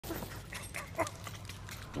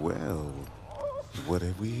Well, what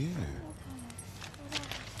have we here?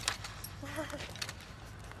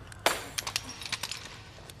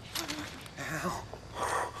 Al?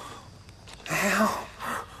 Al?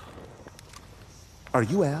 Are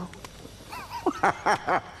you Al?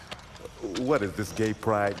 What is this, Gay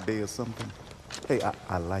Pride Day or something? Hey,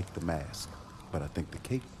 I like the mask, but I think the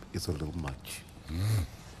cape is a little much.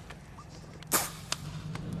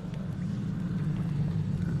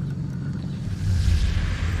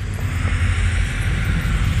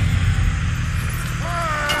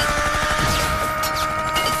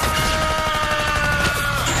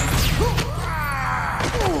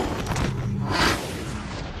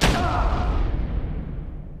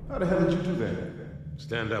 How the hell did you do that?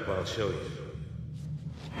 Stand up, I'll show you.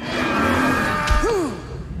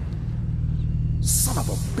 Son of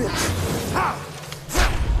a bitch!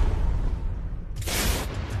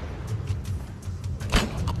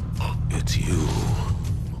 It's you.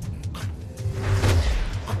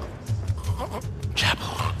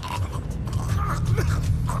 Chapel.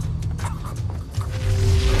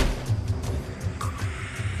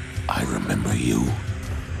 I remember you.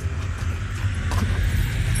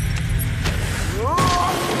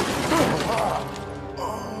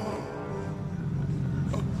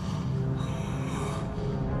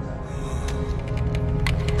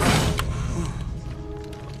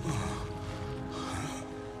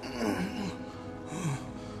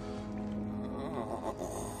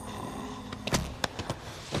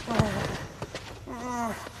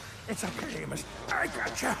 It's okay, Amos. I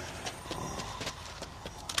gotcha.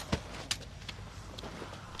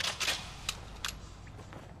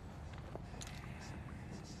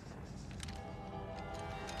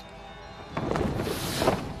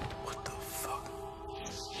 What the fuck?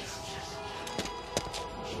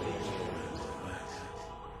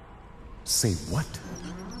 Say what?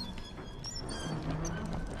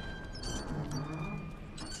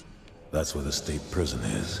 That's where the state prison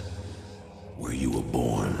is. Where you were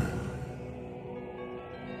born.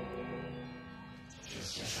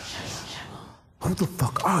 Who the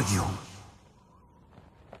fuck are you?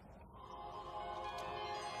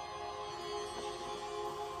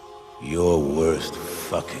 Your worst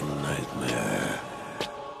fucking nightmare.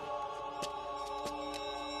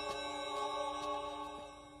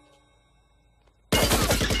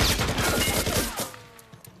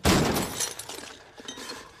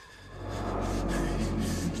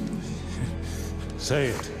 Say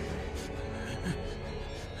it.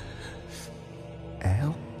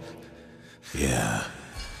 Al? Yeah,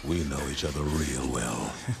 we know each other real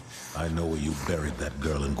well. I know where you buried that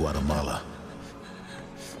girl in Guatemala.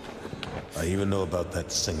 I even know about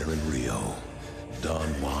that singer in Rio. Don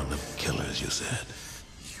Juan of Killers, you said.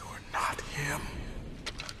 You're not him.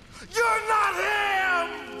 You're not him!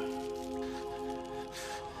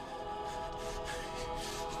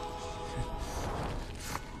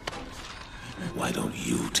 Why don't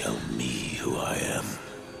you tell me who I am?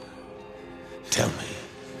 Tell me.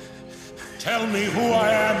 Tell me who I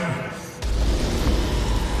am!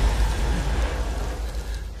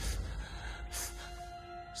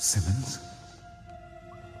 Simmons?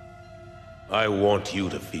 I want you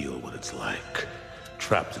to feel what it's like.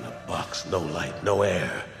 Trapped in a box, no light, no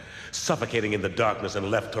air. Suffocating in the darkness and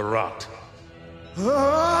left to rot.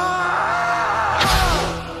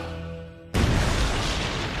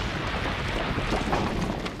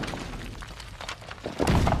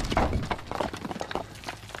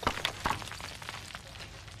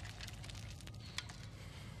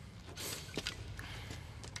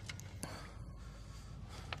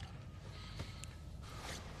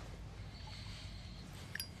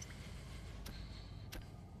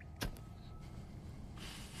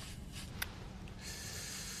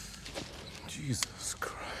 Jesus Christ.